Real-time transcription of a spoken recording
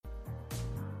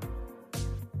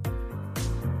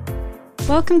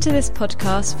Welcome to this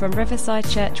podcast from Riverside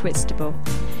Church, Whitstable.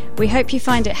 We hope you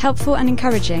find it helpful and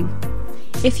encouraging.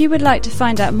 If you would like to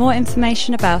find out more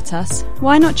information about us,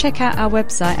 why not check out our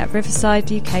website at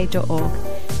riversideuk.org,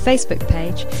 Facebook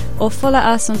page, or follow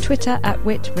us on Twitter at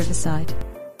 @WhitRiverside.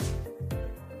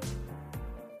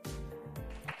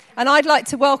 And I'd like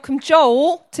to welcome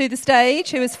Joel to the stage,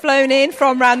 who has flown in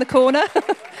from round the corner.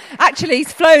 Actually,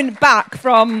 he's flown back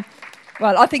from,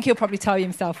 well, I think he'll probably tell you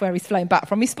himself where he's flown back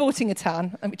from. He's sporting a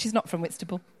tan, which is not from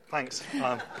Whitstable. Thanks.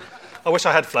 I wish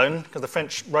I had flown, because the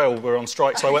French rail were on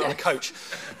strike, so I went on a coach.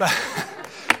 But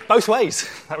both ways.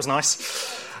 That was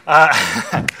nice.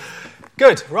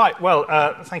 Good. Right. Well,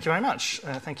 thank you very much.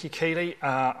 Thank you, Keely.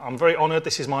 I'm very honoured.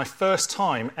 This is my first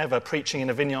time ever preaching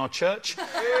in a Vineyard church.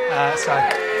 So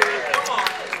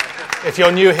if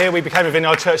you're new here, we became a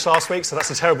Vineyard church last week, so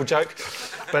that's a terrible joke.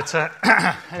 But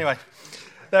anyway,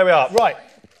 there we are. Right.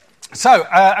 So,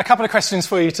 a couple of questions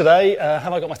for you today.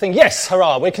 Have I got my thing? Yes,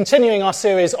 hurrah. We're continuing our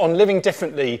series on living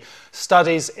differently,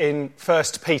 studies in 1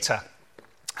 Peter.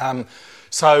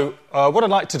 So, what I'd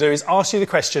like to do is ask you the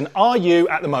question, are you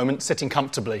at the moment sitting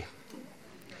comfortably?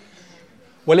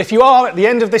 Well, if you are at the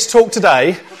end of this talk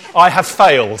today, I have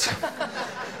failed.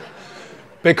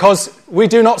 Because we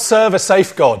do not serve a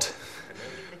safe God.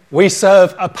 We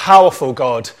serve a powerful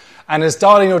God. And as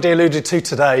Darlene already alluded to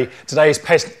today is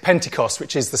Pentecost,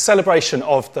 which is the celebration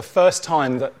of the first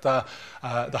time that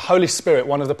the Holy Spirit,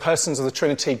 one of the persons of the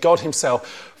Trinity, God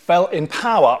himself, fell in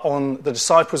power on the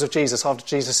disciples of Jesus after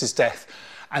Jesus' death.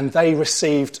 And they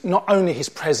received not only his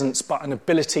presence, but an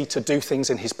ability to do things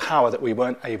in his power that we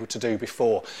weren't able to do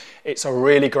before. It's a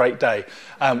really great day.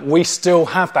 We still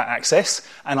have that access,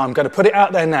 and I'm going to put it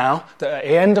out there now that at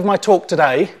the end of my talk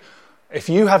today, if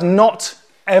you have not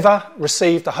ever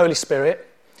received the Holy Spirit,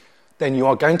 then you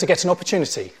are going to get an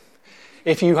opportunity.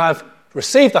 If you have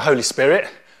received the Holy Spirit,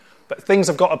 but things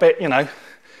have got a bit,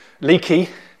 leaky,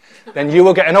 then you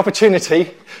will get an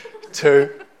opportunity to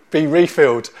be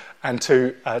refilled and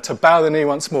to bow the knee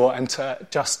once more and to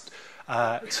just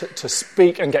to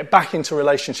speak and get back into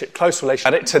relationship, close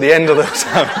relationship, to the end of the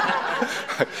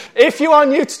term. If you are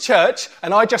new to church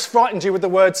and I just frightened you with the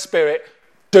word Spirit,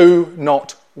 do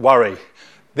not worry.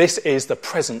 This is the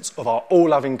presence of our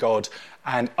all-loving God,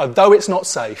 and although it's not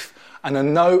safe, and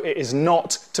although it is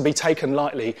not to be taken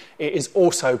lightly, it is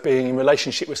also being in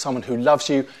relationship with someone who loves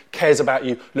you, cares about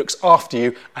you, looks after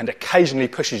you, and occasionally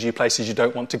pushes you places you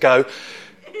don't want to go,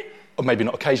 or maybe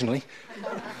not occasionally.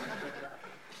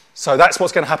 So that's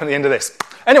what's going to happen at the end of this.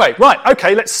 Anyway, right,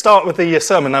 okay, let's start with the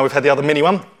sermon now. We've had the other mini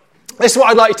one. This is what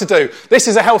I'd like you to do. This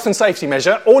is a health and safety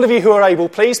measure. All of you who are able,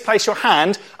 please place your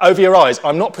hand over your eyes.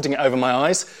 I'm not putting it over my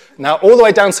eyes. Now, all the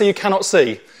way down so you cannot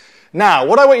see. Now,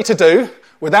 what I want you to do,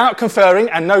 without conferring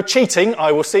and no cheating,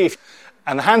 I will see if...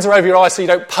 And the hands are over your eyes so you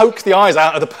don't poke the eyes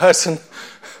out of the person.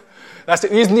 That's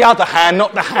it. Using the other hand,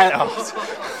 not the hand.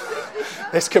 Oh,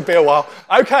 this could be a while.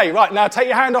 Okay, right. Now, take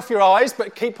your hand off your eyes,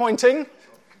 but keep pointing.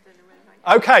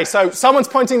 Okay, so someone's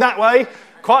pointing that way.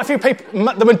 Quite a few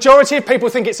people, the majority of people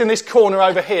think it's in this corner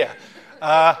over here.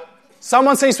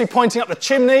 Someone seems to be pointing up the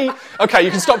chimney. Okay, you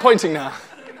can stop pointing now.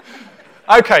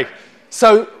 Okay,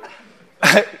 so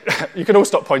you can all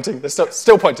stop pointing. They're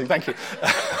still pointing, thank you.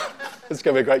 It's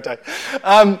going to be a great day.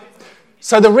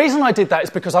 So the reason I did that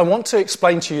is because I want to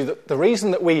explain to you that the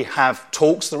reason that we have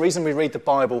talks, the reason we read the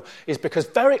Bible, is because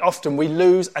very often we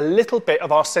lose a little bit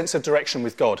of our sense of direction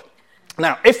with God.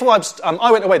 Now, if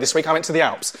I went away this week, I went to the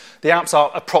Alps. The Alps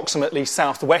are approximately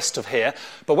southwest of here.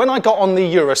 But when I got on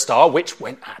the Eurostar, which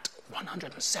went at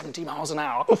 170 miles an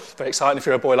hour, very exciting if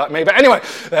you're a boy like me. But anyway,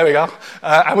 there we go.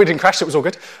 And we didn't crash, it was all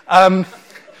good.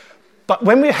 But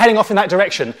when we were heading off in that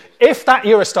direction, if that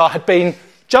Eurostar had been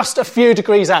just a few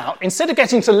degrees out, instead of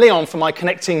getting to Lyon for my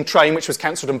connecting train, which was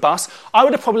cancelled and bus, I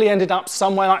would have probably ended up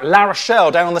somewhere like La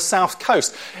Rochelle down on the south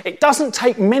coast. It doesn't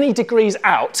take many degrees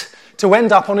out to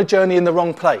end up on a journey in the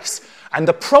wrong place. And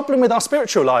the problem with our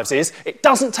spiritual lives is it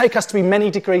doesn't take us to be many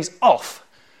degrees off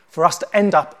for us to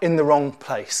end up in the wrong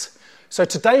place. So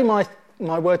today my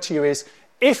word to you is,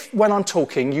 if when I'm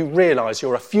talking you realise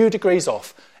you're a few degrees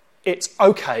off, it's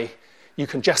okay, you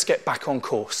can just get back on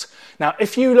course. Now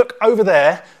if you look over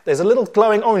there, there's a little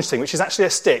glowing orange thing which is actually a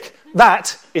stick.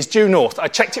 That is due north. I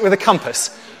checked it with a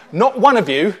compass. Not one of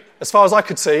you, as far as I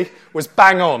could see, was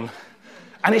bang on.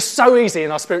 And it's so easy in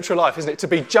our spiritual life, isn't it, to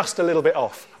be just a little bit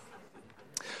off.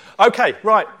 Okay,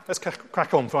 right, let's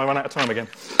crack on before I run out of time again.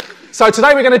 So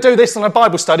today we're going to do this on a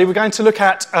Bible study. We're going to look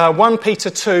at 1 Peter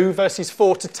 2, verses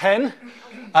 4 to 10.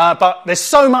 But there's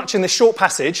so much in this short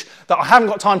passage that I haven't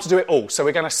got time to do it all. So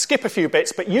we're going to skip a few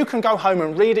bits, but you can go home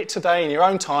and read it today in your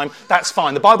own time. That's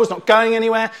fine. The Bible's not going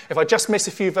anywhere. If I just miss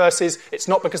a few verses, it's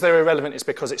not because they're irrelevant. It's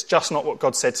because it's just not what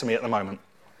God said to me at the moment.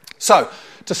 So,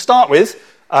 to start with,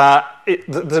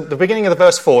 the beginning of the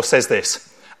verse 4 says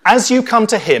this. As you come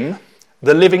to him,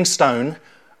 the living stone,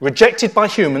 rejected by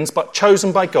humans, but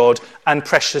chosen by God and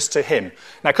precious to him.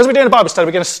 Now, because we're doing a Bible study,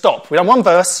 we're going to stop. We've done one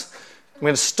verse, we're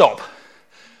going to stop.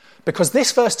 Because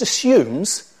this verse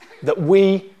assumes that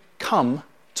we come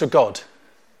to God.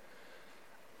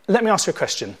 Let me ask you a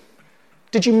question.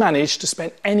 Did you manage to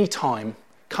spend any time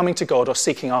coming to God or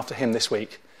seeking after him this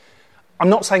week? I'm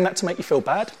not saying that to make you feel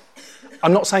bad.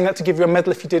 I'm not saying that to give you a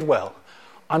medal if you did well.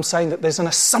 I'm saying that there's an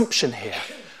assumption here.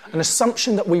 An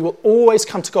assumption that we will always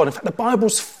come to God. In fact, the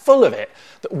Bible's full of it,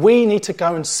 that we need to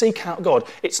go and seek out God.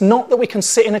 It's not that we can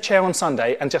sit in a chair on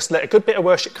Sunday and just let a good bit of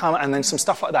worship come and then some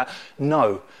stuff like that.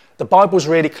 No, the Bible's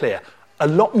really clear. A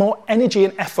lot more energy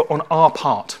and effort on our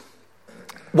part.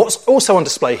 What's also on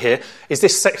display here is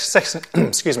this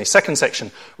second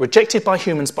section. Rejected by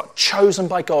humans, but chosen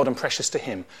by God and precious to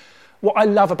him. What I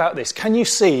love about this, can you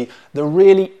see the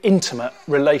really intimate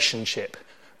relationship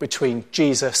between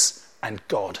Jesus and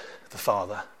God the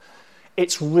Father?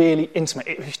 It's really intimate.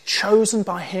 It was chosen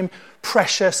by him,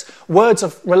 precious, words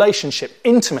of relationship,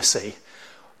 intimacy.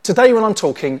 Today when I'm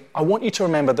talking, I want you to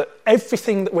remember that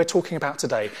everything that we're talking about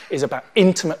today is about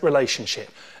intimate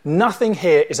relationship. Nothing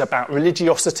here is about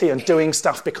religiosity and doing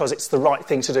stuff because it's the right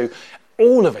thing to do.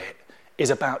 All of it is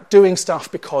about doing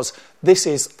stuff because this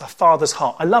is the Father's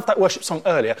heart. I love that worship song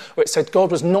earlier where it said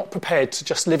God was not prepared to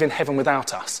just live in heaven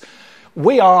without us.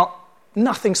 We are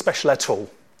nothing special at all.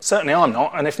 Certainly I'm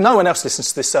not, and if no one else listens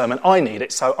to this sermon, I need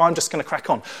it, so I'm just going to crack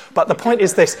on. But the point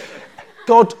is this.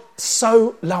 God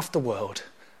so loved the world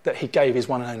that he gave his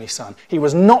one and only Son. He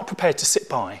was not prepared to sit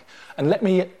by. And let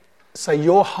me say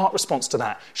your heart response to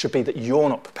that should be that you're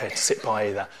not prepared to sit by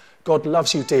either. God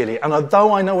loves you dearly, and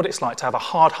although I know what it's like to have a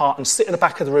hard heart and sit in the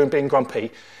back of the room being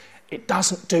grumpy, it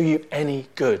doesn't do you any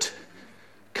good.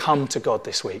 Come to God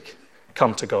this week.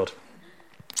 Come to God.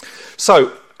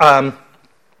 So, let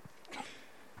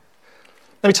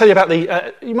me tell you about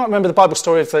you might remember the Bible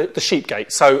story of the sheep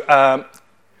gate. So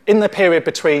in the period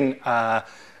between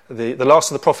the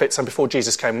last of the prophets and before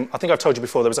Jesus came, I think I've told you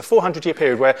before, there was a 400-year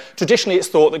period where traditionally it's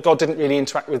thought that God didn't really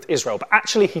interact with Israel, but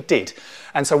actually he did.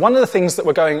 And so one of the things that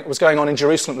was going on in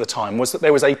Jerusalem at the time was that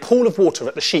there was a pool of water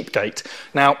at the sheep gate.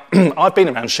 Now, I've been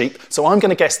around sheep, so I'm going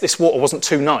to guess this water wasn't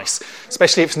too nice,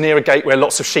 especially if it's near a gate where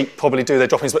lots of sheep probably do their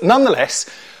droppings. But nonetheless,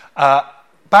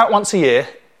 about once a year,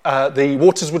 the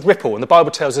waters would ripple, and the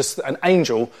Bible tells us that an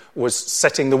angel was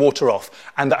setting the water off,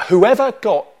 and that whoever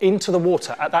got into the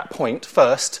water at that point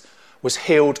first was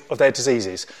healed of their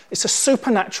diseases. It's a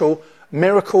supernatural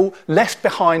miracle left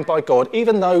behind by God.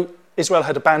 Even though Israel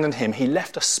had abandoned him, he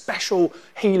left a special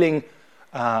healing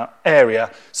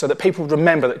area so that people would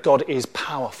remember that God is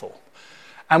powerful.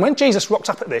 And when Jesus rocked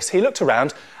up at this, he looked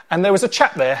around, and there was a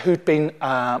chap there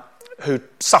who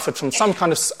suffered from some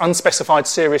kind of unspecified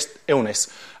serious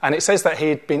illness. And it says that he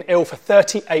had been ill for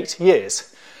 38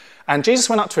 years. And Jesus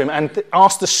went up to him and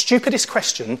asked the stupidest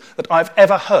question that I've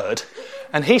ever heard.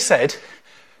 And he said,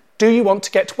 "Do you want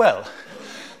to get well?"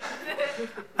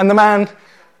 And the man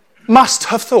must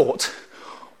have thought,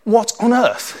 what on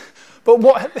earth? But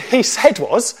what he said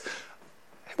was,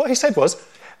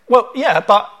 well, yeah,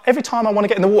 but every time I want to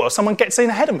get in the water, someone gets in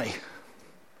ahead of me.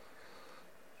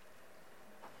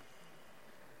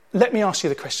 Let me ask you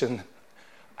the question,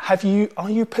 are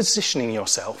you positioning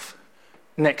yourself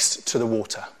next to the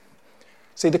water?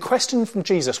 See, the question from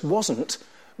Jesus wasn't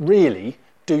really,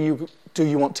 do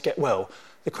you want to get well?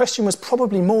 The question was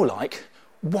probably more like,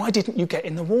 why didn't you get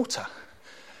in the water?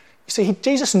 You see,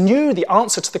 Jesus knew the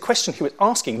answer to the question he was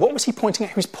asking. What was he pointing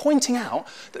out? He was pointing out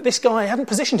that this guy hadn't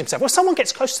positioned himself. Well, if someone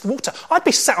gets close to the water, I'd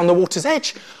be sat on the water's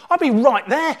edge. I'd be right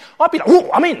there. I'd be like, oh,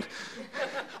 I'm in.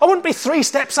 I wouldn't be 3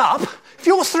 steps up. If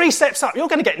you're 3 steps up, you're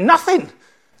going to get nothing.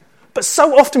 But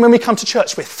so often when we come to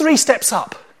church, we're 3 steps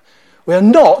up. We are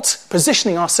not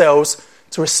positioning ourselves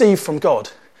to receive from God.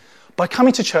 By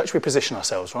coming to church, we position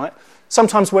ourselves, right?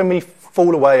 Sometimes when we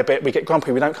fall away a bit, we get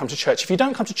grumpy, we don't come to church. If you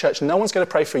don't come to church, no one's going to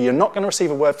pray for you. You're not going to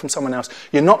receive a word from someone else.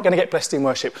 You're not going to get blessed in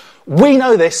worship. We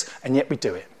know this, and yet we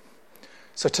do it.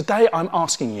 So today I'm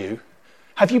asking you,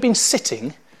 have you been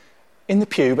sitting in the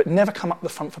pew but never come up the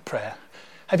front for prayer?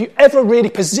 Have you ever really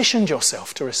positioned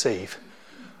yourself to receive?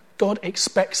 God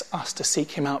expects us to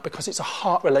seek him out because it's a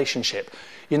heart relationship.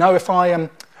 You know, if I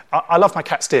love my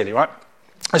cats dearly, right?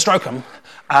 I stroke them.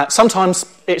 Sometimes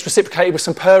it's reciprocated with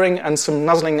some purring and some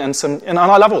nuzzling and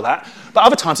I love all that. But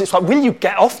other times it's like, will you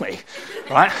get off me,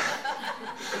 right?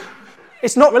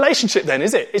 It's not relationship then,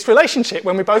 is it? It's relationship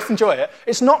when we both enjoy it.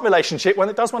 It's not relationship when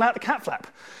it does one out the cat flap,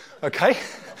 okay?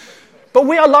 But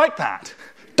we are like that.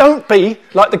 Don't be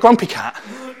like the grumpy cat.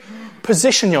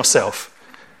 Position yourself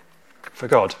for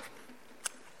God.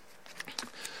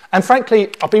 And frankly,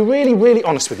 I'll be really, really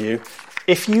honest with you.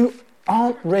 If you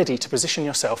aren't ready to position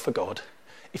yourself for God,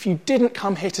 if you didn't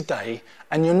come here today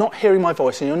and you're not hearing my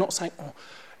voice and you're not saying,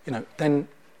 then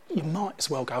you might as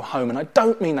well go home. And I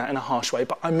don't mean that in a harsh way,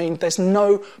 but I mean there's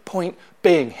no point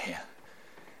being here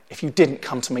if you didn't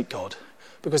come to meet God.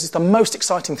 Because it's the most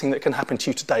exciting thing that can happen to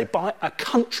you today by a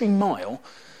country mile.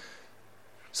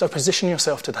 So position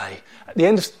yourself today. At the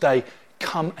end of the day,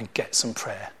 come and get some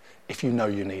prayer if you know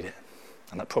you need it.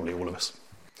 And that's probably all of us.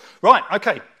 Right,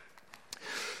 okay.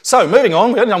 So moving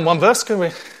on, we've only done one verse,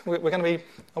 we're going to be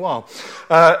a while.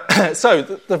 So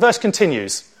the verse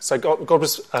continues. So God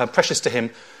was precious to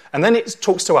him. And then it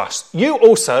talks to us. You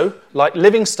also, like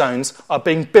living stones, are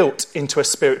being built into a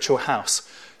spiritual house.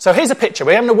 So here's a picture.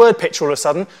 We're having a word picture all of a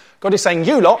sudden. God is saying,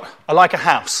 you lot are like a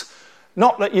house.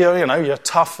 Not that you're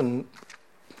tough and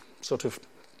sort of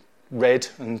red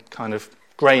and kind of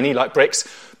grainy like bricks,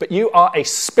 but you are a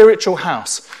spiritual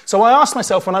house. So I asked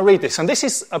myself when I read this, and this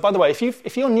is, by the way,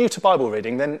 if you're new to Bible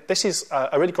reading, then this is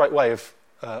a really great way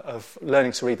of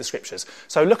learning to read the scriptures.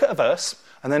 So look at a verse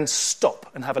and then stop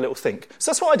and have a little think.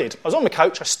 So that's what I did. I was on the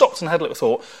couch, I stopped and had a little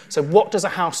thought. So what does a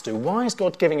house do? Why is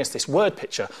God giving us this word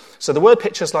picture? So the word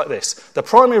picture is like this. The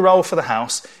primary role for the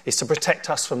house is to protect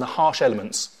us from the harsh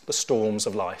elements, the storms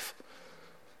of life.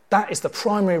 That is the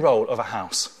primary role of a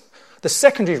house. The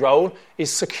secondary role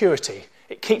is security.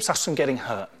 It keeps us from getting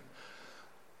hurt.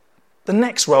 The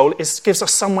next role gives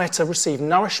us somewhere to receive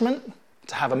nourishment,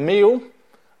 to have a meal.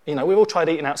 We all tried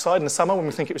eating outside in the summer when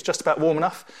we think it was just about warm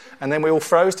enough, and then we all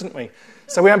froze, didn't we?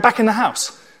 So we went back in the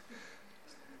house.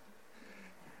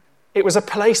 It was a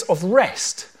place of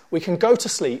rest. We can go to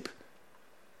sleep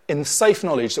in the safe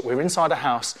knowledge that we're inside a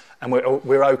house and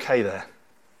we're okay there.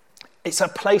 It's a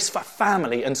place for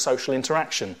family and social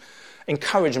interaction,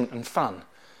 encouragement and fun.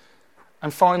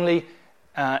 And finally,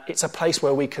 it's a place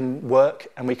where we can work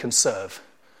and we can serve.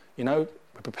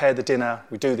 We prepare the dinner,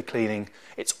 we do the cleaning.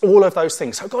 It's all of those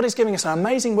things. So God is giving us an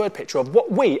amazing word picture of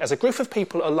what we, as a group of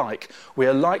people, are like. We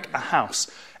are like a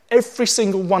house. Every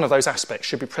single one of those aspects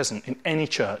should be present in any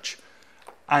church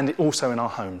and also in our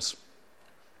homes.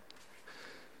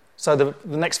 So the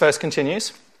next verse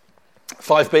continues,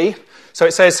 5b. So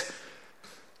it says,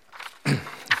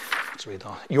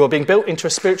 you are being built into a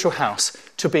spiritual house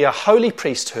to be a holy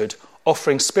priesthood,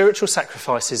 offering spiritual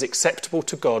sacrifices acceptable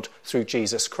to God through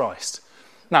Jesus Christ.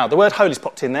 Now, the word holy's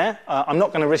popped in there. I'm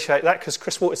not going to reiterate that because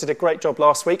Chris Waters did a great job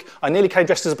last week. I nearly came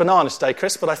dressed as a banana today,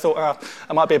 Chris, but I thought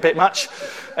that might be a bit much.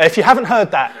 If you haven't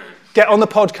heard that, get on the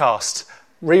podcast,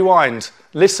 rewind,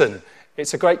 listen.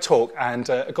 It's a great talk, and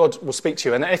God will speak to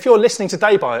you. And if you're listening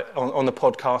today on the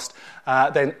podcast,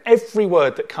 then every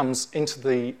word that comes into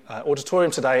the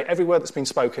auditorium today, every word that's been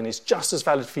spoken is just as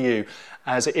valid for you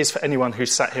as it is for anyone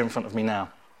who's sat here in front of me now.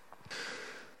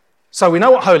 So we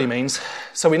know what holy means,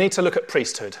 so we need to look at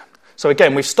priesthood. So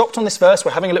again, we've stopped on this verse,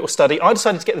 we're having a little study. I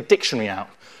decided to get the dictionary out.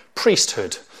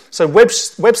 Priesthood. So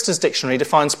Webster's dictionary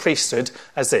defines priesthood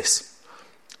as this.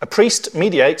 A priest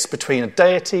mediates between a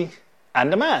deity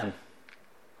and a man.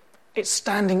 It's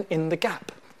standing in the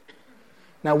gap.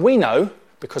 Now we know,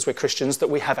 because we're Christians, that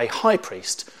we have a high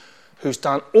priest who's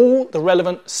done all the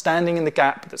relevant standing in the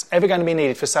gap that's ever going to be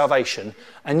needed for salvation.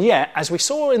 And yet, as we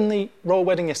saw in the royal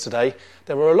wedding yesterday,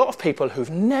 there were a lot of people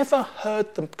who've never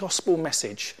heard the gospel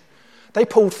message. They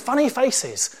pulled funny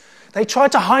faces. They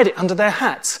tried to hide it under their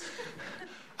hats.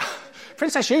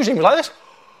 Princess Eugenie was like this.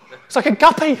 It's like a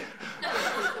guppy.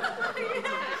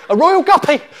 A royal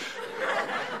guppy.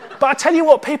 But I tell you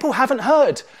what, people haven't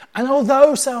heard. And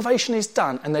although salvation is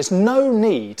done and there's no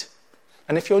need,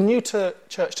 and if you're new to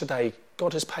church today,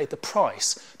 God has paid the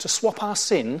price to swap our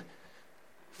sin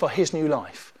for his new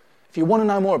life. If you want to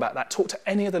know more about that, talk to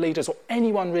any of the leaders or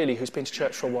anyone really who's been to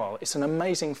church for a while. It's an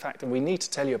amazing fact and we need to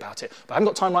tell you about it. But I haven't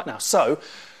got time right now. So,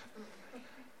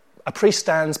 a priest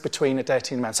stands between a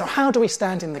deity and a man. So how do we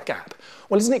stand in the gap?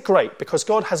 Well, isn't it great? Because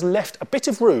God has left a bit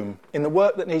of room in the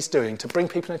work that he's doing to bring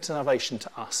people into salvation to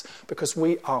us, because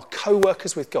we are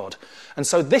co-workers with God. And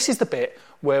so this is the bit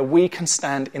where we can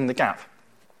stand in the gap.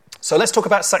 So let's talk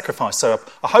about sacrifice. So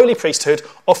a holy priesthood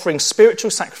offering spiritual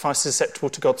sacrifices acceptable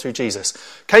to God through Jesus.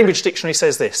 Cambridge Dictionary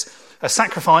says this: a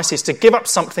sacrifice is to give up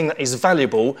something that is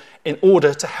valuable in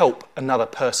order to help another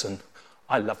person.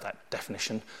 I love that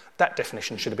definition. That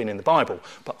definition should have been in the Bible,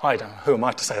 but I don't know. Who am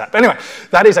I to say that? But anyway,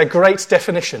 that is a great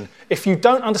definition. If you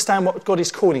don't understand what God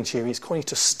is calling to you, he's calling you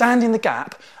to stand in the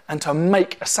gap and to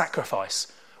make a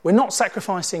sacrifice. We're not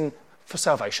sacrificing for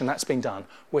salvation, that's been done.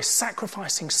 We're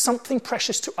sacrificing something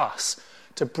precious to us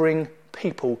to bring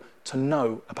people to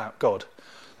know about God.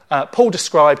 Paul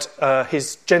described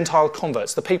his Gentile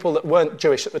converts, the people that weren't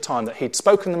Jewish at the time, that he'd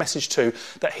spoken the message to,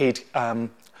 that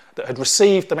had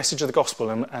received the message of the gospel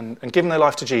and given their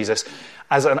life to Jesus,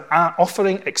 as an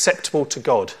offering acceptable to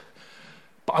God.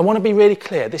 But I want to be really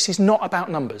clear, this is not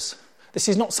about numbers. This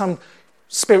is not some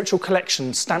spiritual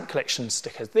collection, stamp collection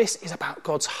stickers. This is about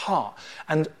God's heart.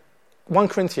 And 1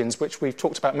 Corinthians, which we've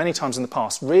talked about many times in the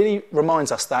past, really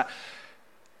reminds us that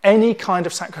any kind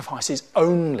of sacrifice is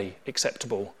only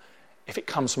acceptable if it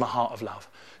comes from a heart of love.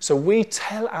 So we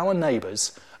tell our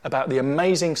neighbours about the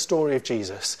amazing story of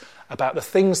Jesus, about the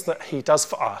things that he does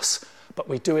for us, but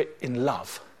we do it in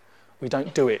love. We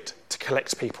don't do it to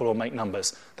collect people or make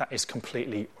numbers. That is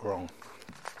completely wrong.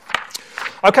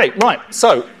 Okay, right,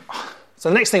 so the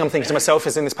next thing I'm thinking to myself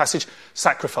is in this passage,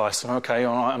 sacrifice. Okay,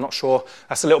 all right, I'm not sure.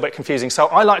 That's a little bit confusing. So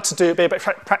I like to be a bit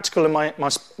practical in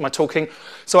my talking.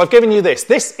 So I've given you this.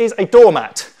 This is a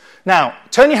doormat. Now,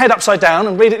 turn your head upside down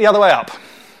and read it the other way up.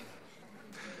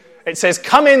 It says,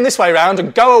 come in this way round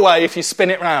and go away if you spin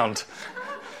it round.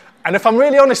 And if I'm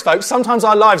really honest, folks, sometimes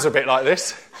our lives are a bit like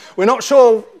this. We're not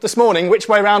sure this morning which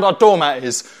way round our doormat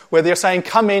is, whether you're saying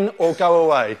come in or go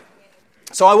away.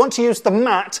 So I want to use the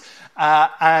mat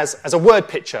as a word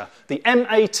picture, the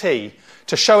M-A-T,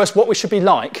 to show us what we should be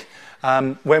like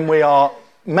when we are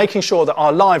making sure that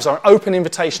our lives are an open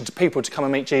invitation to people to come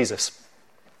and meet Jesus.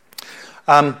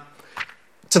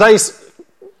 Today's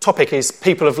topic is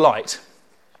people of light.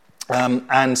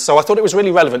 And so I thought it was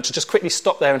really relevant to just quickly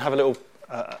stop there and have a little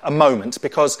a moment,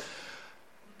 because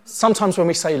sometimes when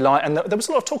we say light, and there was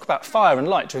a lot of talk about fire and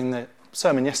light during the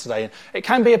sermon yesterday, and it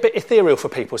can be a bit ethereal for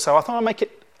people, so I thought I'd make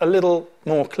it a little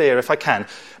more clear if I can.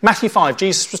 Matthew 5,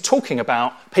 Jesus was talking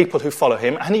about people who follow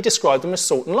him, and he described them as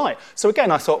salt and light. So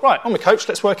again, I thought, right, on the coach,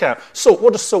 let's work out. Salt,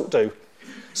 what does salt do?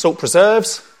 Salt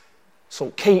preserves,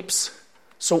 salt keeps,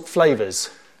 salt flavours.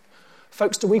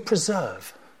 Folks, do we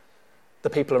preserve the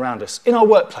people around us? In our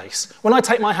workplace, when I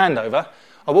take my handover,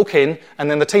 I walk in, and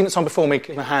then the team that's on before me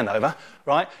give a handover,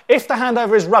 right? If the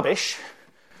handover is rubbish,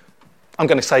 I'm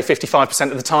going to say 55%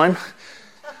 of the time,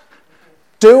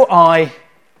 do I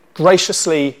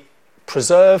graciously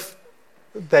preserve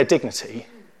their dignity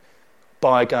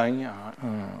by going, yeah,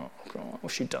 oh, God, I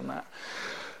wish you'd done that,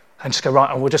 and just go,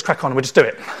 right, we'll just crack on, we'll just do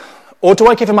it? Or do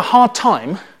I give them a hard time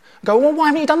and go, well, why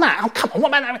haven't you done that? Oh, come on, what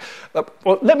about that?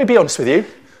 Well, let me be honest with you,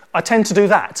 I tend to do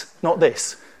that, not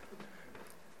this.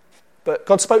 But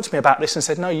God spoke to me about this and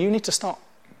said, no, you need to start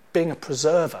being a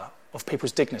preserver of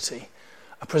people's dignity,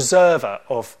 a preserver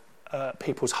of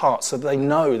people's hearts, so that they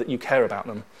know that you care about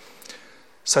them.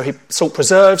 So salt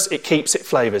preserves, it keeps, it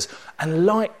flavours. And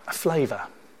light a flavour.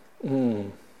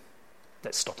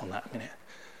 Let's stop on that a minute.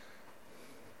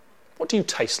 What do you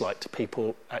taste like to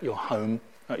people at your home,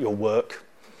 at your work?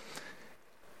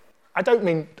 I don't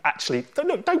mean actually,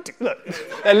 look,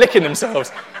 they're licking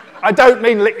themselves. I don't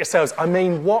mean lick yourselves. I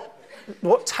mean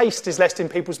what taste is left in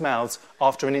people's mouths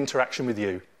after an interaction with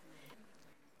you?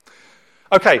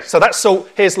 Okay, so that's salt,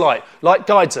 here's light. Light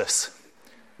guides us.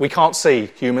 We can't see.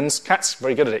 Humans, cats,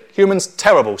 very good at it. Humans,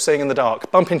 terrible, seeing in the dark,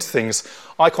 bump into things.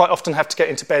 I quite often have to get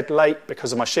into bed late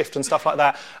because of my shift and stuff like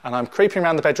that, and I'm creeping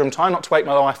around the bedroom, trying not to wake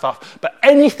my wife up, but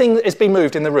anything that has been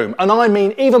moved in the room, and I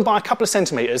mean even by a couple of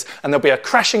centimetres, and there'll be a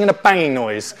crashing and a banging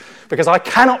noise, because I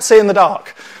cannot see in the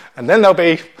dark. And then there'll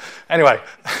be, anyway,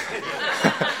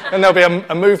 then there'll be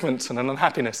a movement and an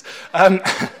unhappiness.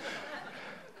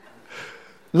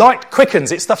 Light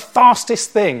quickens, it's the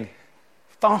fastest thing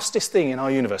in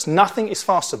our universe. Nothing is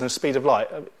faster than the speed of light.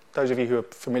 Those of you who are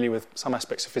familiar with some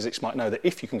aspects of physics might know that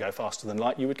if you can go faster than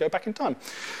light, you would go back in time.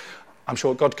 I'm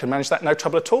sure God can manage that, no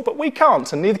trouble at all, but we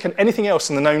can't, and neither can anything else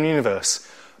in the known universe.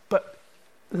 But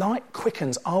light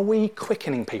quickens. Are we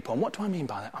quickening people? And what do I mean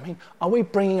by that? I mean, are we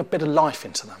bringing a bit of life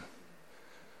into them?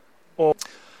 Or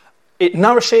it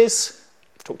nourishes,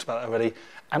 I've talked about that already,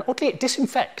 and oddly it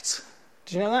disinfects.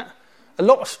 Did you know that? A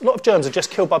lot of germs are just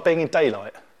killed by being in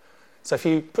daylight. So if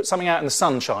you put something out in the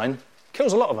sunshine, it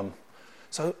kills a lot of them.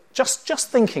 So just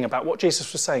thinking about what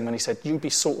Jesus was saying when he said, you be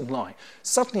salt and light,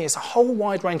 suddenly it's a whole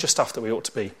wide range of stuff that we ought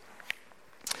to be.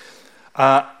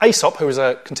 Aesop, who was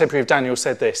a contemporary of Daniel,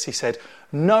 said this. He said,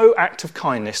 no act of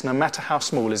kindness, no matter how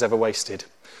small, is ever wasted.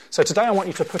 So today I want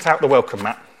you to put out the welcome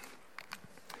mat.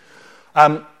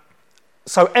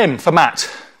 So M for Matt.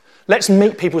 Let's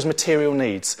meet people's material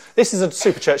needs. This is a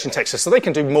super church in Texas, so they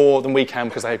can do more than we can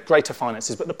because they have greater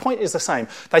finances. But the point is the same.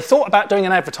 They thought about doing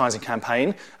an advertising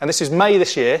campaign, and this is May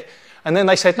this year, and then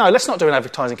they said, no, let's not do an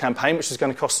advertising campaign, which is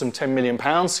going to cost them £10 million,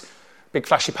 big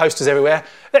flashy posters everywhere.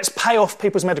 Let's pay off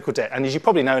people's medical debt. And as you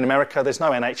probably know, in America, there's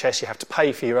no NHS. You have to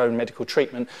pay for your own medical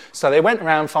treatment. So they went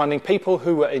around finding people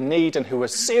who were in need and who were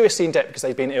seriously in debt because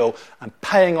they'd been ill and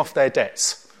paying off their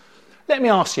debts. Let me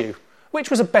ask you, which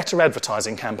was a better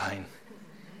advertising campaign?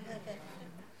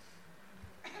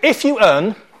 If you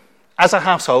earn, as a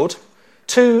household,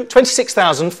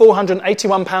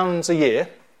 £26,481 a year,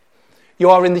 you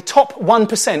are in the top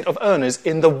 1% of earners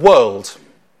in the world.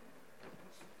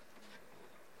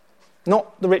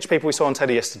 Not the rich people we saw on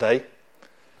telly yesterday.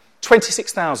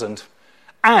 26,000.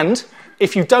 And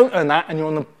if you don't earn that and you're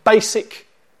on the basic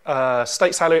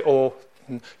state salary, or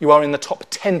you are in the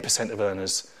top 10% of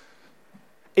earners,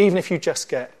 even if you just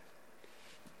get,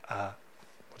 what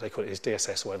do they call it, is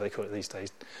DSS or whatever they call it these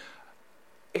days,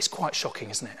 it's quite shocking,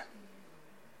 isn't it?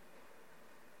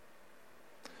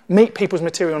 Meet people's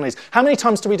material needs. How many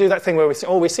times do we do that thing where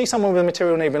we see someone with a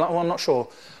material need and we're like, I'm not sure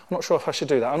if I should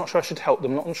do that. I'm not sure I should help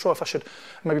them. I'm not sure if I should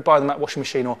maybe buy them that washing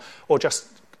machine or just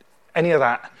any of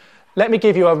that. Let me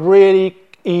give you a really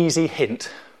easy hint.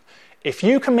 If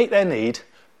you can meet their need,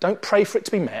 don't pray for it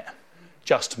to be met,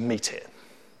 just meet it.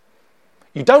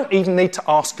 You don't even need to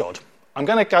ask God. I'm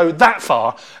going to go that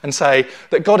far and say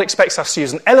that God expects us to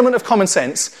use an element of common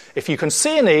sense. If you can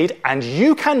see a need and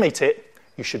you can meet it,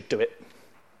 you should do it.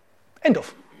 End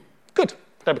of. Good.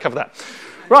 Glad we covered that.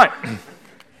 Right.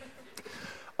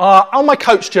 On my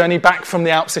coach journey back from the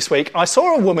Alps this week, I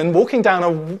saw a woman walking down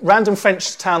a random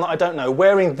French town that I don't know,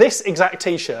 wearing this exact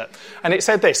T-shirt. And it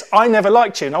said this, I never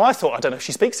liked you. Now, I thought, I don't know if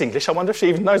she speaks English. I wonder if she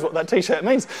even knows what that T-shirt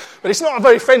means. But it's not a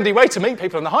very friendly way to meet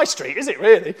people on the high street, is it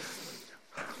really?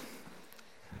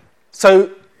 So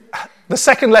the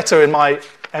second letter in my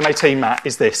MAT, Matt,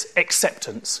 is this,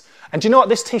 acceptance. And do you know what?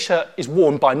 This T-shirt is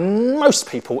worn by most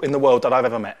people in the world that I've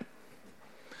ever met.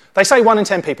 They say 1 in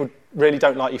 10 people really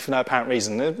don't like you for no apparent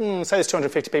reason. Say there's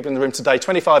 250 people in the room today,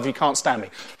 25 of you can't stand me.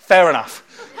 Fair enough.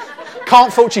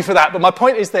 Can't fault you for that. But my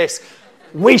point is this.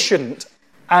 We shouldn't,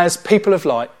 as people of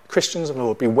light, Christians of the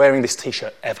Lord, be wearing this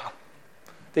T-shirt ever.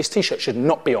 This T-shirt should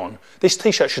not be on. This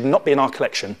T-shirt should not be in our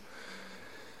collection.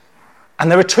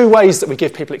 And there are 2 ways that we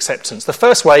give people acceptance. The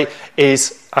first way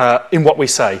is in what we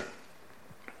say.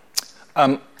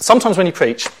 Sometimes when you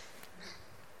preach,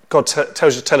 God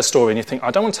tells you to tell a story and you think,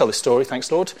 I don't want to tell this story, thanks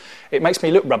Lord. It makes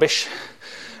me look rubbish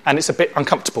and it's a bit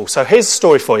uncomfortable. So here's a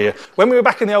story for you. When we were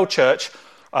back in the old church,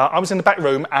 I was in the back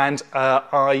room and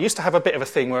I used to have a bit of a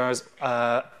thing where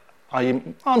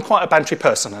I'm quite a bantery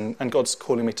person and God's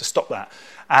calling me to stop that.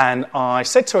 And I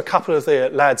said to a couple of the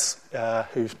lads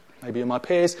who maybe are my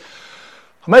peers,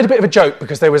 I made a bit of a joke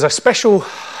because there was a special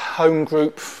home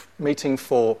group meeting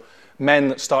for men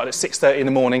that started at 6:30 in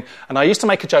the morning, and I used to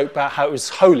make a joke about how it was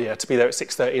holier to be there at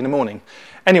 6:30 in the morning.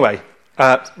 Anyway,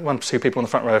 1 or 2 people on the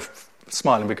front row are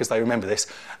smiling because they remember this.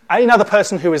 Another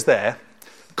person who was there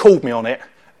called me on it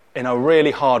in a really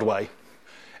hard way.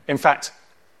 In fact,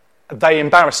 they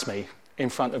embarrassed me in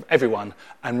front of everyone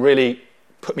and really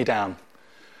put me down.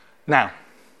 Now,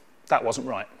 that wasn't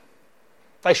right.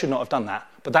 They should not have done that,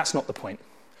 but that's not the point.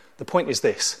 The point is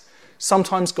this.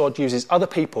 Sometimes God uses other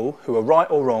people who are right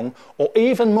or wrong, or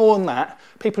even more than that,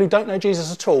 people who don't know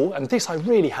Jesus at all, and this I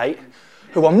really hate,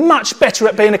 who are much better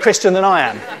at being a Christian than I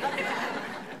am.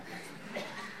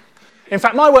 In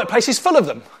fact, my workplace is full of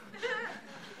them.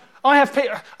 I have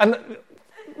people, and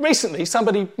recently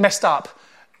somebody messed up,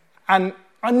 and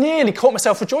I nearly caught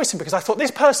myself rejoicing because I thought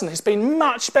this person has been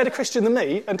much better Christian than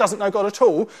me and doesn't know God at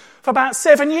all for about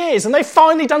 7 years, and they've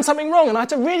finally done something wrong, and I had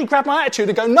to really grab my attitude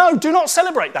and go, no, do not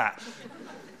celebrate that.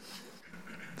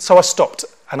 So I stopped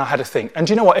and I had a think. And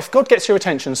do you know what? If God gets your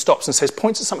attention, stops and says,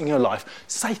 points at something in your life,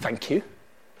 say thank you.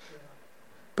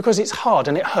 Because it's hard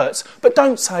and it hurts. But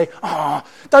don't say,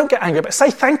 don't get angry, but say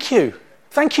thank you.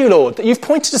 Thank you, Lord, that you've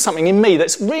pointed to something in me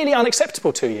that's really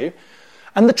unacceptable to you.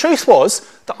 And the truth was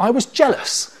that I was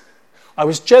jealous. I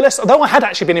was jealous, although I had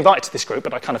actually been invited to this group,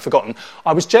 but I'd kind of forgotten.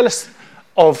 I was jealous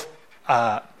of,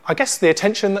 I guess, the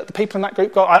attention that the people in that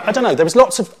group got. I don't know, there was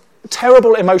lots of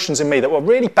terrible emotions in me that were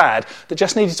really bad that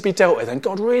just needed to be dealt with, and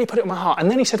God really put it in my heart.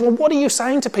 And then he said, well, what are you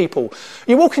saying to people?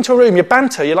 You walk into a room, you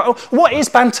banter, you're like, oh, what is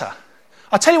banter?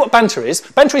 I'll tell you what banter is.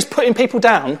 Banter is putting people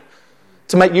down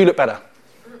to make you look better.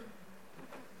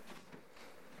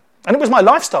 And it was my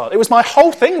lifestyle. It was my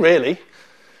whole thing, really.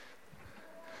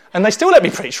 And they still let me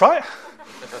preach, right?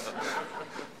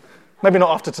 Maybe not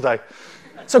after today.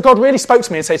 So God really spoke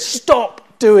to me and said,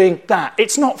 stop doing that.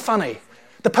 It's not funny.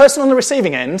 The person on the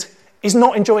receiving end is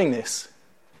not enjoying this.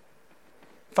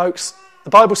 Folks, the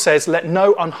Bible says, let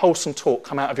no unwholesome talk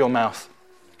come out of your mouth.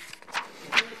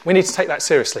 We need to take that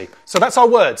seriously. So that's our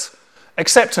words.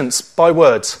 Acceptance by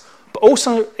words, but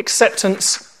also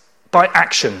acceptance by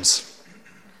actions.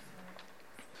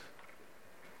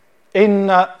 In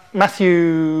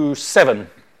Matthew 7,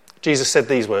 Jesus said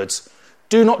these words,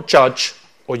 "Do not judge,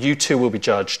 or you too will be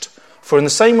judged. For in the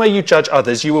same way you judge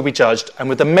others, you will be judged, and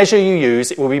with the measure you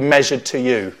use, it will be measured to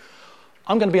you."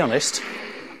 I'm going to be honest,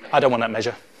 I don't want that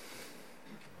measure.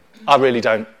 I really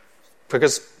don't.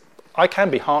 Because I can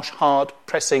be harsh, hard,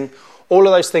 pressing, all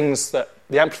of those things that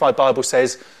the Amplified Bible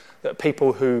says that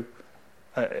people who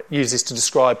uses to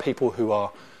describe people who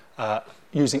are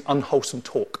using unwholesome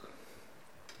talk.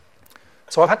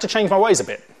 So I've had to change my ways a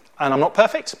bit. And I'm not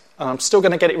perfect, and I'm still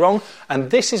going to get it wrong. And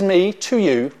this is me to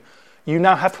you. You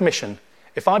now have permission.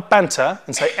 If I banter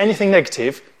and say anything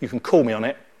negative, you can call me on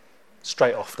it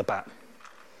straight off the bat.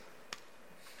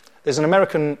 There's an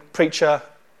American preacher,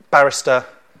 barrister,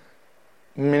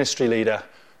 ministry leader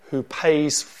who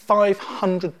pays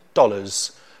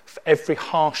 $500 for every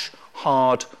harsh,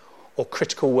 hard, or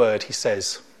critical word he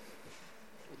says.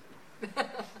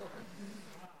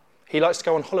 He likes to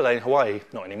go on holiday in Hawaii.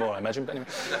 Not anymore, I imagine, but anyway.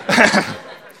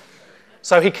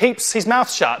 So he keeps his mouth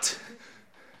shut.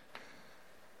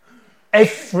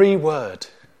 Every word.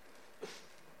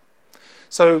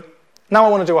 So now I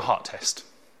want to do a heart test.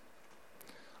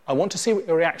 I want to see what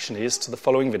your reaction is to the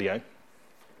following video,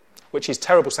 which is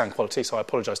terrible sound quality, so I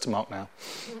apologise to Mark now.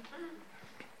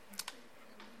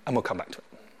 And we'll come back to it.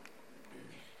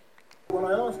 When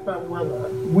I asked about whether,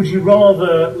 would you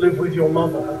rather live with your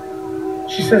mother,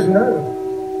 she says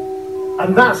no.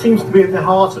 And that seems to be at the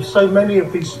heart of so many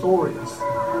of these stories.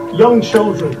 Young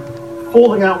children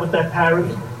falling out with their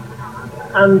parents,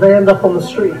 and they end up on the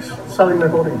streets selling their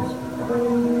bodies.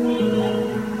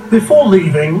 Before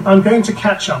leaving, I'm going to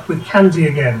catch up with Candy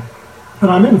again, but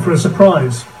I'm in for a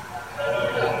surprise.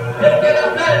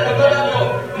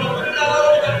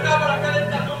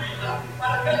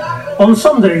 On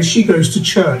Sundays, she goes to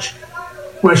church,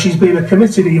 where she's been a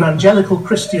committed evangelical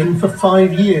Christian for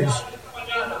 5 years.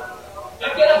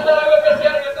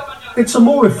 It's a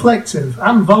more reflective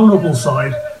and vulnerable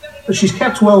side that she's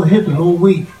kept well hidden all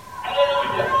week.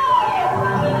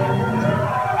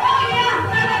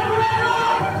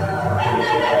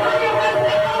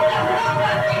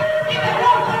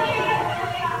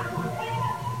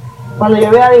 Cuando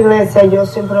yo voy a la iglesia, yo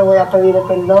siempre voy a pedir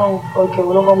perdón porque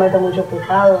uno comete muchos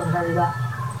pecados en realidad.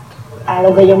 A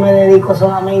lo que yo me dedico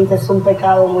solamente es un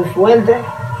pecado muy fuerte.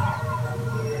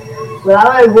 Me da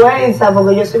vergüenza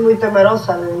porque yo soy muy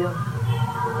temerosa de Dios.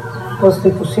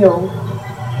 Prostitución.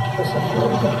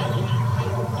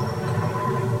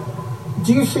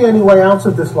 Do you see any way out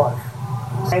of this life?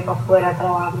 Ahí para afuera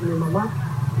trabajo con mi mamá.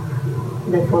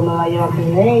 Después me va a llevar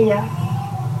con ella.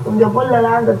 Un día por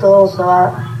delante todo se va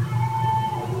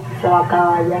a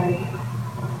acabar ya.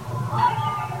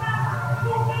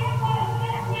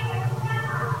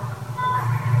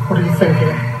 What are you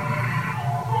thinking?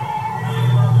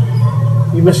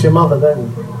 You miss your mother, don't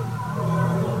you?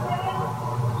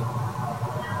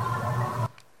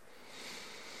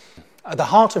 At the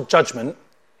heart of judgment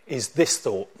is this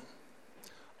thought: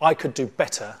 I could do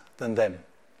better than them.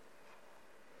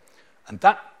 And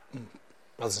that,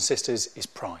 brothers and sisters, is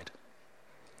pride.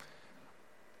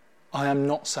 I am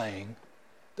not saying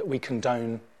that we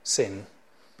condone sin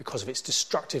because of its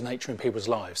destructive nature in people's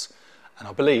lives. And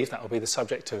I believe that will be the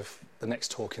subject of the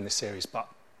next talk in this series. But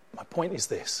my point is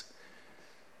this: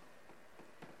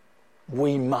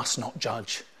 we must not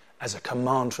judge as a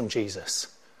command from Jesus.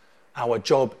 Our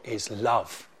job is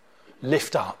love,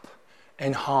 lift up,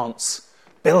 enhance,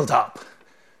 build up,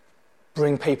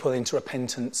 bring people into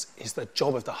repentance is the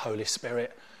job of the Holy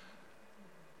Spirit.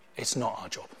 It's not our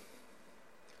job.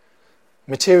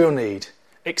 Material need,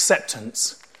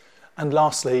 acceptance, and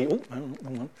lastly,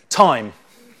 time.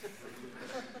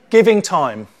 Giving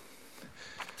time.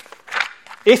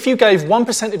 If you gave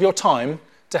 1% of your time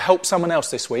to help someone else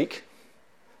this week,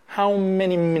 how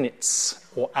many minutes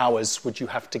or hours would you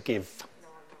have to give?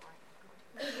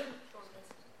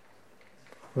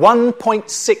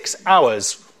 1.6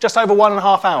 hours, just over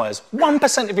 1.5 hours.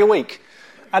 1% of your week.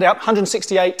 Add it up,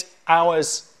 168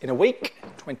 hours in a week,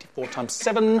 24 times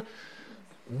 7,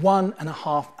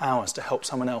 1.5 hours to help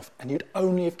someone else, and you'd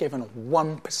only have given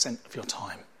 1% of your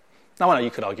time. Now, I know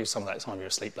you could argue some of that time you're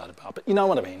asleep, blah, blah, blah, but you know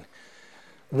what I mean.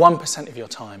 1% of your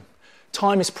time.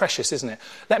 Time is precious, isn't it?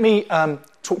 Let me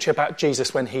talk to you about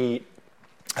Jesus when he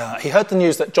heard the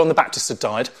news that John the Baptist had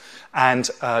died, and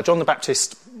John the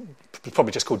Baptist,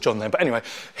 probably just called John then, but anyway,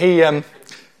 he had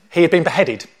been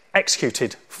beheaded.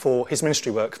 executed for his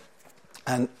ministry work.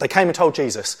 And they came and told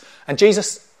Jesus. And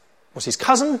Jesus was his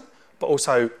cousin, but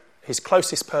also his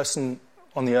closest person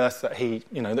on the earth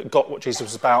that got what Jesus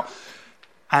was about.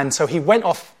 And so he went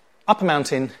off up a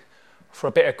mountain for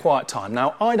a bit of quiet time.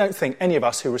 Now, I don't think any of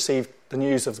us who received the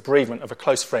news of the bereavement of a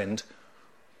close friend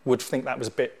would think that was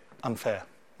a bit unfair,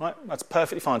 right? That's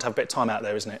perfectly fine to have a bit of time out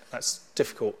there, isn't it? That's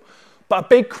difficult. But a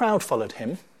big crowd followed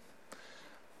him,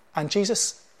 and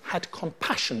Jesus had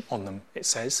compassion on them, it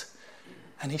says,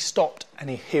 and he stopped and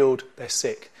he healed their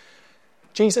sick.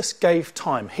 Jesus gave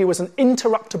time. He was an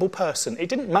interruptible person. It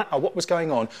didn't matter what was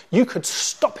going on. You could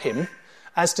stop him,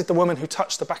 as did the woman who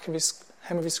touched the back of his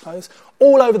hem of his clothes.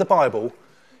 All over the Bible,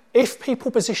 if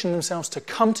people positioned themselves to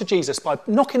come to Jesus by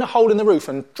knocking a hole in the roof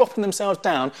and dropping themselves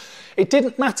down, it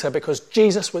didn't matter because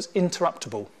Jesus was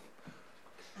interruptible.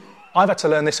 I've had to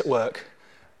learn this at work.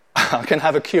 I can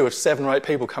have a queue of 7 or 8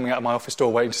 people coming out of my office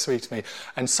door waiting to speak to me,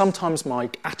 and sometimes my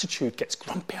attitude gets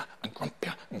grumpier and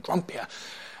grumpier and grumpier,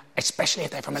 especially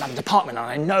if they're from another department and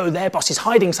I know their boss is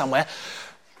hiding somewhere.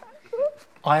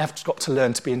 I have got to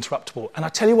learn to be interruptible. And I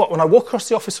tell you what, when I walk across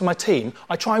the office with my team,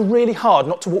 I try really hard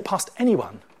not to walk past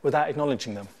anyone without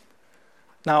acknowledging them.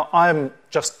 Now, I'm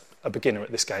just a beginner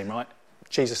at this game, right?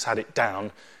 Jesus had it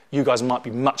down. You guys might be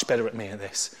much better at me at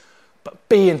this. But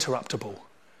be interruptible.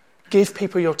 Give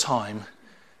people your time.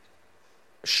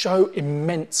 Show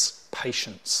immense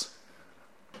patience.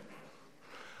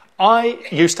 I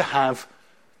used to have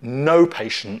no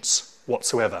patience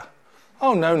whatsoever.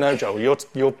 Oh, no, Joel,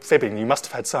 you're fibbing. You must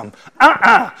have had some.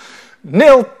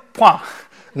 Nil point.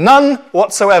 None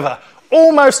whatsoever.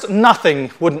 Almost nothing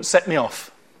wouldn't set me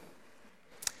off.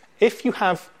 If you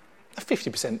have a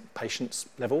 50% patience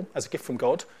level as a gift from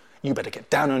God, you better get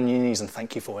down on your knees and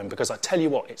thank you for him, because I tell you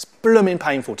what, it's blooming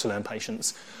painful to learn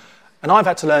patience. And I've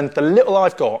had to learn the little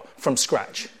I've got from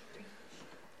scratch.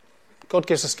 God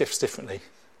gives us gifts differently.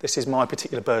 This is my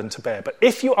particular burden to bear. But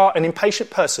if you are an impatient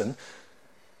person,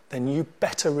 then you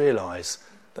better realise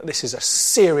that this is a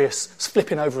serious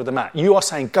flipping over of the mat. You are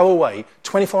saying, go away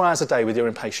 24 hours a day with your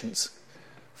impatience.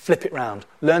 Flip it round.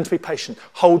 Learn to be patient.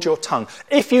 Hold your tongue.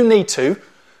 If you need to,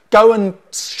 go and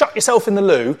shut yourself in the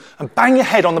loo and bang your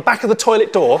head on the back of the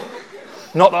toilet door.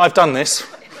 Not that I've done this.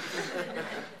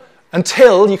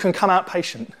 Until you can come out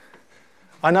patient.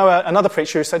 I know another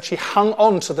preacher who said she hung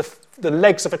on to the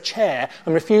legs of a chair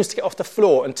and refused to get off the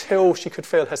floor until she could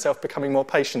feel herself becoming more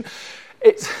patient.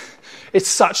 It's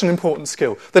such an important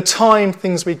skill. The time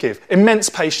things we give, immense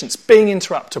patience, being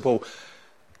interruptible.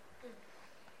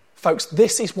 Folks,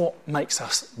 this is what makes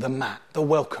us the mat, the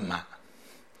welcome mat.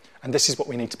 And this is what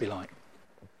we need to be like.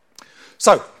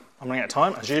 So, I'm running out of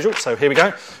time, as usual, so here we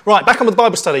go. Right, back on with the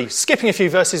Bible study. Skipping a few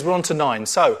verses, we're on to 9.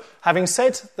 So, having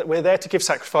said that we're there to give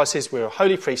sacrifices, we're a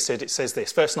holy priesthood, it says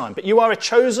this, verse 9. But you are a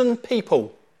chosen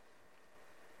people,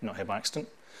 not here by accident,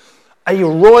 a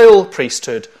royal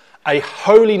priesthood, a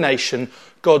holy nation,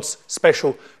 God's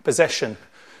special possession.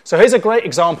 So here's a great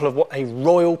example of what a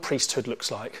royal priesthood looks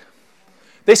like.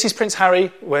 This is Prince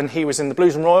Harry when he was in the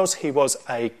Blues and Royals. He was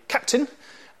a captain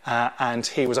and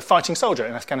he was a fighting soldier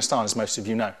in Afghanistan, as most of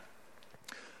you know.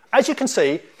 As you can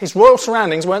see, his royal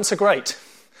surroundings weren't so great.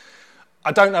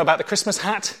 I don't know about the Christmas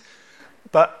hat,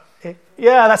 but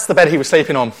yeah, that's the bed he was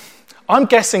sleeping on. I'm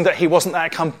guessing that he wasn't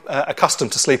that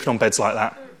accustomed to sleeping on beds like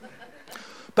that.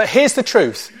 But here's the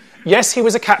truth. Yes, he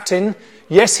was a captain.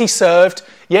 Yes, he served.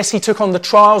 Yes, he took on the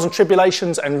trials and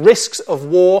tribulations and risks of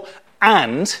war,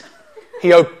 and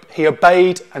he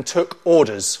obeyed and took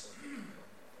orders.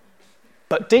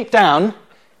 But deep down,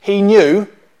 he knew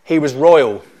he was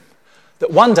royal.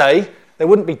 That one day, there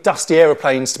wouldn't be dusty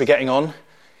aeroplanes to be getting on.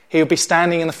 He would be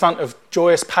standing in the front of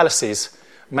joyous palaces,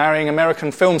 marrying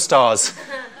American film stars,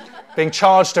 being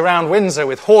charged around Windsor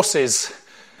with horses,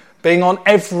 being on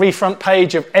every front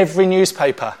page of every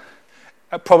newspaper,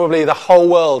 probably the whole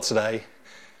world today.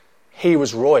 He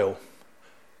was royal.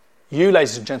 You,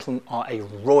 ladies and gentlemen, are a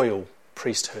royal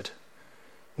priesthood.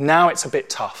 Now it's a bit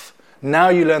tough. Now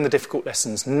you learn the difficult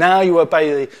lessons. Now you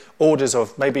obey the orders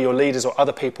of maybe your leaders or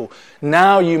other people.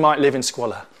 Now you might live in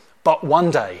squalor. But one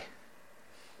day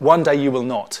you will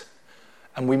not.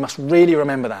 And we must really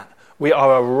remember that. We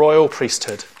are a royal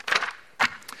priesthood.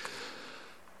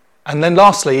 And then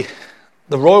lastly,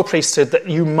 the royal priesthood, that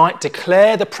you might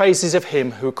declare the praises of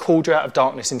him who called you out of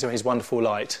darkness into his wonderful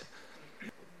light.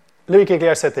 Louis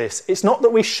Giglio said this, it's not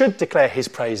that we should declare his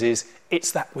praises,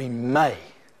 it's that we may.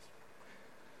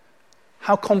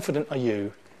 How confident are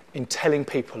you in telling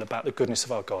people about the goodness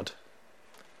of our God?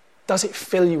 Does it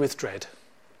fill you with dread?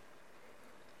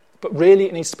 but really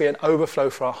it needs to be an overflow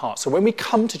for our hearts. So when we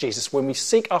come to Jesus, when we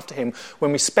seek after him,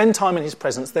 when we spend time in his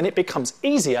presence, then it becomes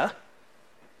easier,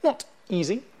 not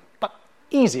easy, but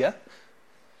easier.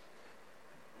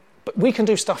 But we can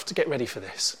do stuff to get ready for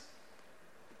this.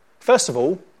 First of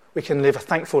all, we can live a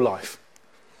thankful life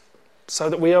so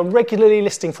that we are regularly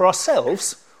listing for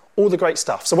ourselves all the great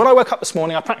stuff. So when I woke up this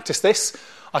morning, I practiced this.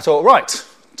 I thought, right,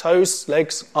 toes,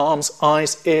 legs, arms,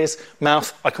 eyes, ears,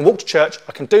 mouth. I can walk to church.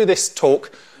 I can do this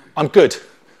talk. I'm good.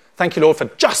 Thank you, Lord, for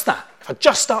just that. If I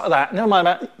just start at that, never mind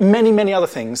about many, many other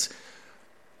things.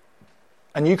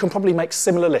 And you can probably make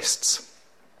similar lists.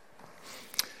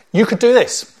 You could do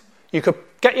this. You could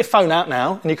get your phone out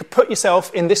now and you could put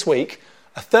yourself in this week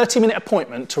a 30-minute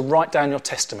appointment to write down your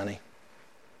testimony.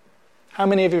 How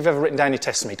many of you have ever written down your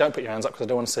testimony? Don't put your hands up because I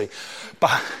don't want to see.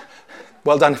 But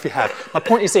well done if you have. My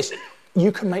point is this.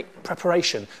 You can make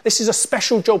preparation. This is a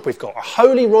special job we've got. A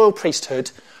holy royal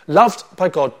priesthood, loved by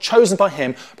God, chosen by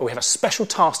him, but we have a special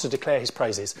task to declare his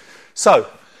praises. So,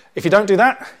 if you don't do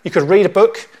that, you could read a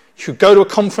book, you could go to a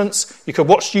conference, you could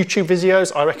watch YouTube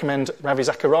videos. I recommend Ravi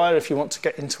Zachariah if you want to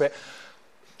get into it.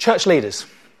 Church leaders,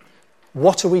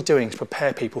 what are we doing to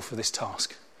prepare people for this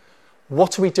task?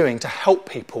 What are we doing to help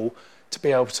people to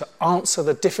be able to answer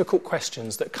the difficult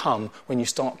questions that come when you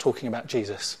start talking about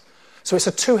Jesus? So it's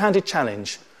a two-handed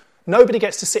challenge. Nobody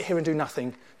gets to sit here and do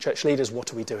nothing. Church leaders,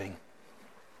 what are we doing?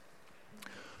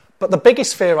 But the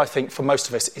biggest fear, I think, for most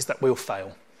of us is that we'll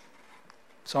fail.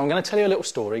 So I'm going to tell you a little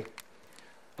story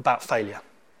about failure.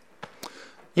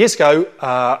 Years ago,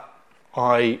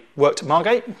 I worked at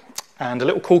Margate, and a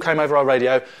little call came over our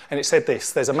radio, and it said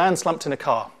this: there's a man slumped in a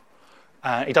car.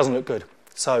 He doesn't look good.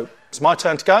 So it's my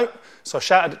turn to go. So I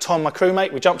shouted at Tom, my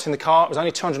crewmate. We jumped in the car. It was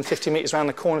only 250 metres around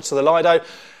the corner to the Lido.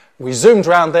 We zoomed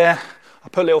round there. I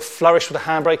put a little flourish with a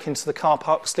handbrake into the car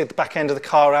park, slid the back end of the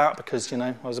car out because,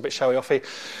 I was a bit showy-offy.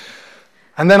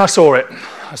 And then I saw it.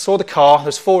 I saw the car.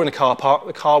 There's 4 in the car park.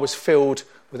 The car was filled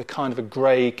with a kind of a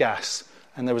grey gas.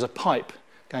 And there was a pipe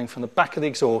going from the back of the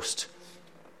exhaust.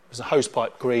 It was a hose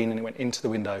pipe, green, and it went into the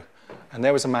window. And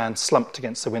there was a man slumped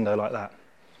against the window like that.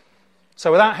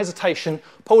 So without hesitation,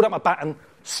 pulled up my baton,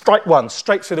 straight one,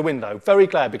 straight through the window. Very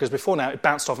glad, because before now it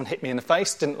bounced off and hit me in the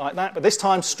face. Didn't like that. But this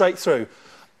time, straight through.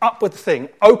 Up with the thing,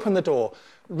 opened the door,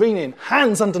 leaned in,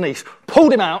 hands underneath,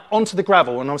 pulled him out onto the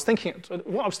gravel. And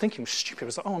what I was thinking was stupid. I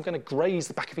was like, I'm going to graze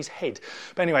the back of his head.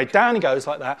 But anyway, down he goes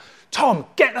like that. Tom,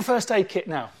 get the first aid kit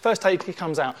now. First aid kit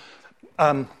comes out.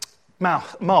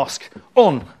 Mask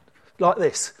on, like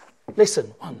this. Listen,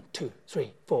 1, 2,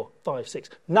 3, 4, 5, 6.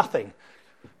 Nothing.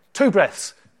 2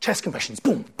 breaths. Chest compressions,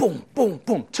 boom, boom, boom,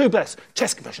 boom. 2 breaths,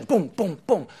 chest compressions, boom, boom,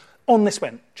 boom. On this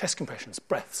went, chest compressions,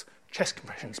 breaths, chest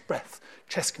compressions, breath,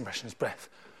 chest compressions, breath.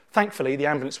 Thankfully, the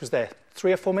ambulance was there.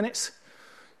 3 or 4 minutes.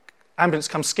 Ambulance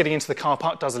comes skidding into the car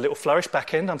park, does a little flourish,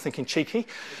 back end. I'm thinking cheeky.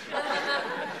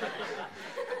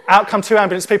 Out come 2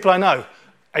 ambulance people I know.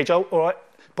 Hey, Joel, all right?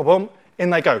 Boom, in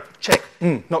they go. Check.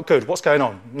 Not good. What's going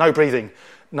on? No breathing.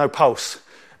 No pulse.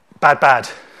 Bad.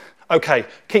 Okay,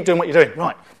 keep doing what you're doing.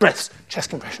 Right, breaths, chest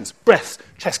compressions, breaths,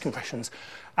 chest compressions.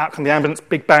 Out come the ambulance,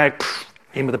 big bag,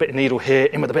 in with a bit of needle here,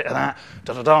 in with a bit of that,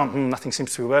 nothing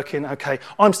seems to be working. Okay,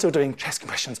 I'm still doing chest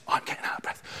compressions, I'm getting out of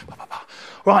breath.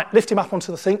 Right, lift him up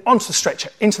onto the thing, onto the stretcher,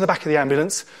 into the back of the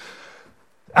ambulance.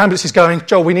 Ambulance is going,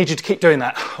 Joel, we need you to keep doing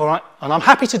that, all right? And I'm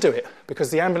happy to do it,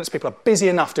 because the ambulance people are busy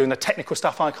enough doing the technical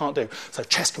stuff I can't do. So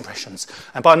chest compressions.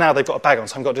 And by now they've got a bag on,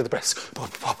 so I've got to do the breaths.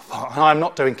 And I'm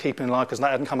not doing keeping alive, because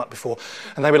that hadn't come up before.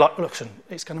 And they were like, look,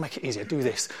 it's going to make it easier, do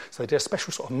this. So they did a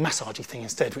special sort of massagey thing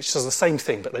instead, which does the same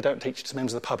thing, but they don't teach it to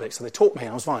members of the public. So they taught me,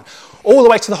 and I was fine. All the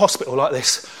way to the hospital like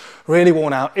this, really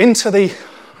worn out, into the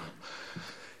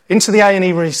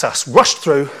A&E recess, rushed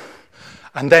through.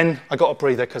 And then I got a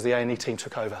breather because the A&E team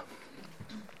took over.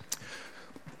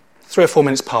 3 or 4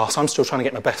 minutes pass. I'm still trying to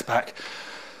get my breath back.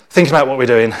 Thinking about what we're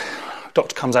doing.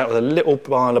 Doctor comes out with a little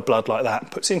vial of blood like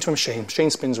that, puts it into a machine. Machine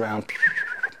spins around.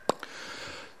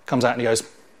 Comes out and he goes,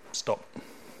 stop.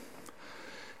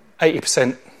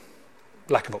 80%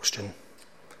 lack of oxygen.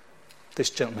 This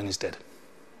gentleman is dead.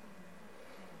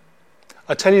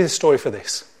 I tell you this story for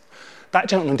this. That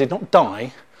gentleman did not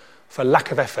die for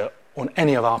lack of effort on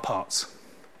any of our parts.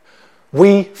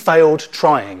 We failed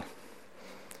trying.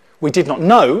 We did not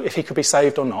know if he could be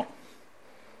saved or not.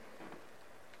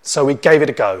 So we gave it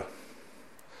a go.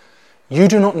 You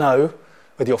do not know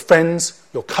whether your friends,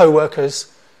 your co-workers,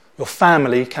 your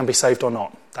family can be saved or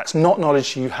not. That's not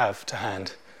knowledge you have to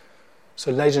hand.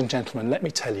 So ladies and gentlemen, let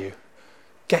me tell you,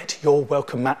 get your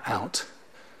welcome mat out.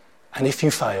 And if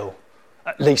you fail,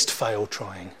 at least fail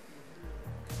trying.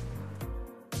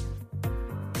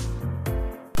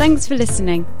 Thanks for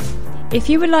listening. If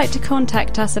you would like to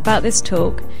contact us about this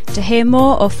talk, to hear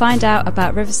more or find out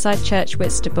about Riverside Church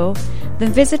Whitstable,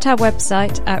 then visit our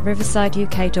website at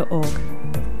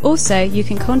riversideuk.org. Also, you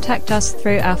can contact us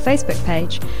through our Facebook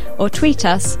page or tweet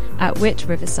us at Whit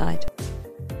Riverside.